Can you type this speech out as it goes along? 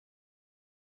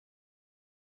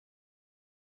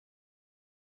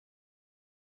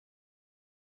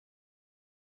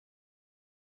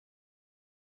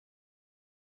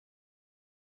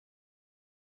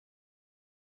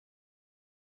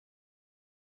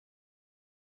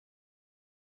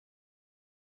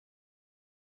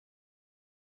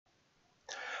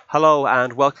Hello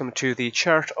and welcome to the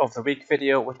Chart of the Week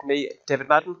video with me, David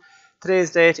Madden.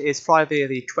 Today's date is Friday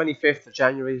the 25th of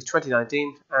January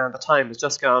 2019 and the time has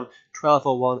just gone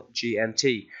 12:01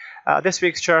 GMT. This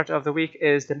week's Chart of the Week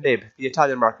is the MIB, the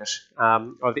Italian market,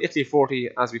 or the Italy 40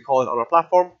 as we call it on our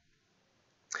platform.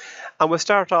 And we'll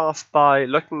start off by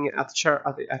looking at the chart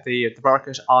at the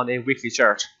market on a weekly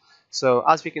chart. So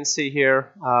as we can see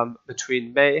here,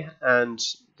 between May and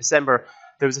December,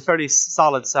 there was a fairly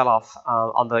solid sell-off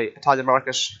on the Italian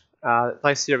market,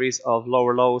 nice series of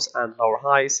lower lows and lower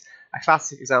highs, a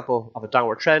classic example of a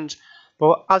downward trend.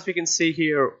 But as we can see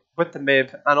here with the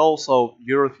MIB and also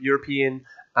European,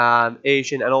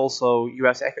 Asian and also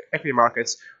US equity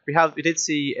markets, we did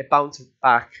see a bounce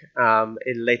back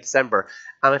in late December.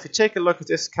 And if you take a look at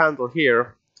this candle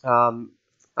here,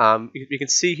 you can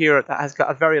see here that has got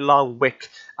a very long wick,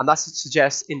 and that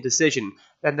suggests indecision.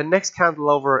 Then the next candle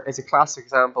over is a classic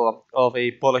example of a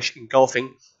bullish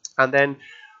engulfing. And then,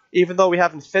 even though we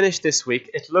haven't finished this week,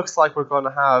 it looks like we're going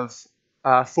to have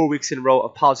 4 weeks in a row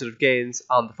of positive gains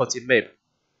on the FTSE MIB.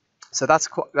 So that's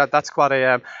quite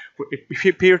a. We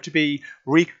appear to be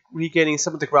regaining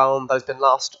some of the ground that has been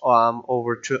lost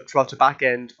throughout the back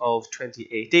end of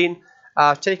 2018.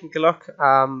 Taking a look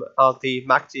at the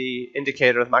MACD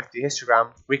indicator, the MACD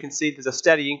histogram, we can see there's a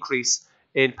steady increase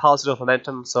in positive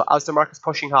momentum. So as the market's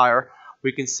pushing higher,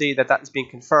 we can see that is being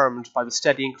confirmed by the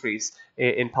steady increase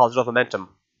in positive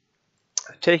momentum.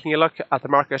 Taking a look at the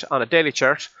market on a daily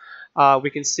chart,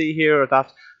 we can see here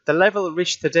that the level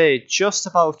reached today just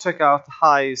about took out the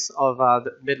highs of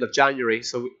the middle of January.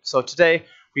 So today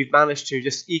we've managed to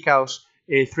just eke out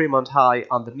a 3-month high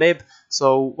on the MIB.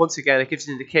 So once again, it gives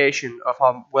an indication of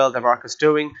how well the market's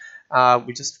doing.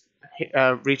 We're just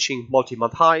reaching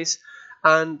multi-month highs.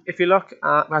 And if you look,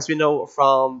 as we know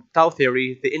from Dow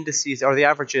theory, the indices or the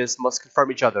averages must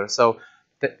confirm each other. So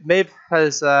the MIB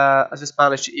has just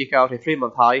managed to eke out a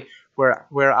 3-month high,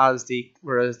 whereas the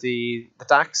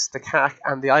DAX, the CAC,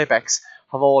 and the IBEX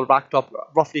have all racked up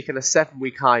roughly kind of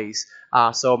 7-week highs.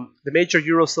 So the major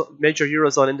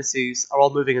Eurozone indices are all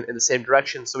moving in the same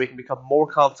direction, so we can become more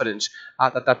confident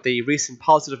that the recent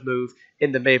positive move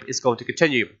in the MIB is going to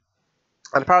continue.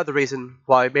 And part of the reason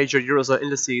why major Eurozone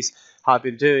indices have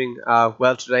been doing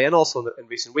well today and also in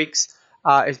recent weeks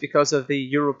is because of the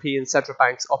European Central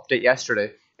Bank's update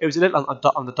yesterday. It was a little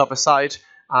on the tougher side,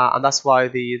 and that's why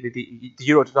the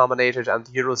euro-denominated and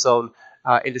the Eurozone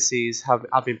indices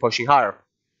have been pushing higher.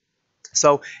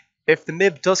 So if the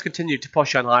MIB does continue to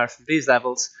push on higher from these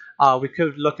levels, we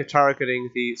could look at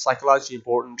targeting the psychologically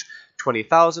important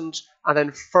 20,000, and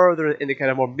then further in the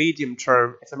kind of more medium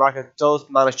term, if the market does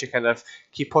manage to kind of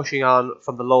keep pushing on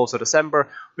from the lows of December,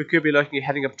 we could be looking at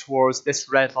heading up towards this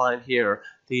red line here,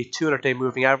 the 200-day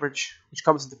moving average, which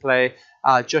comes into play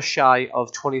just shy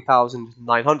of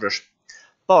 20,900.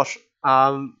 But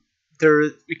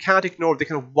we can't ignore the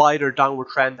kind of wider downward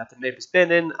trend that the MIB has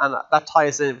been in, and that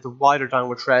ties in with the wider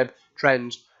downward trend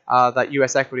that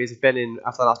US equities have been in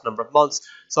after the last number of months.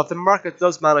 So if the market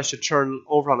does manage to turn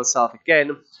over on itself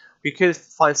again, we could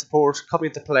find support coming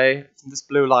into play from this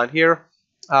blue line here,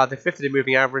 the 50-day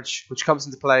moving average, which comes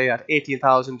into play at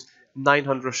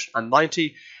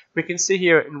 18,990. We can see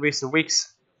here in recent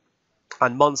weeks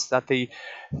and months that the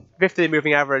 50-day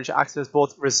moving average acts as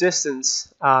both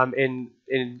resistance in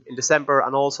December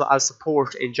and also as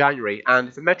support in January. And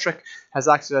if the metric has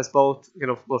acted as both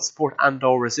support and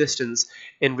or resistance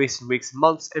in recent weeks and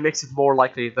months, it makes it more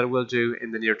likely that it will do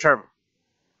in the near term.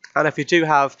 And if you do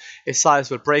have a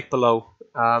sizable break below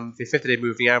the 50-day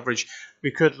moving average,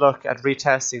 we could look at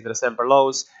retesting the December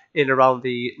lows in around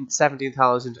the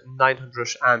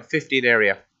 17,915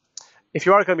 area. If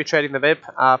you are going to be trading the MIB,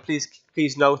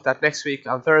 please note that next week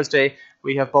on Thursday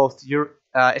we have both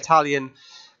Italian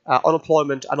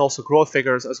unemployment and also growth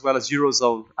figures, as well as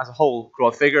Eurozone as a whole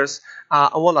growth figures.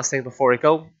 And one last thing before I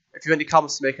go, if you have any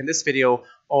comments to make in this video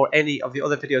or any of the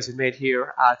other videos we've made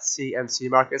here at CMC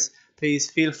Markets, please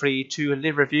feel free to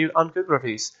leave a review on Google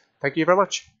Reviews. Thank you very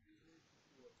much.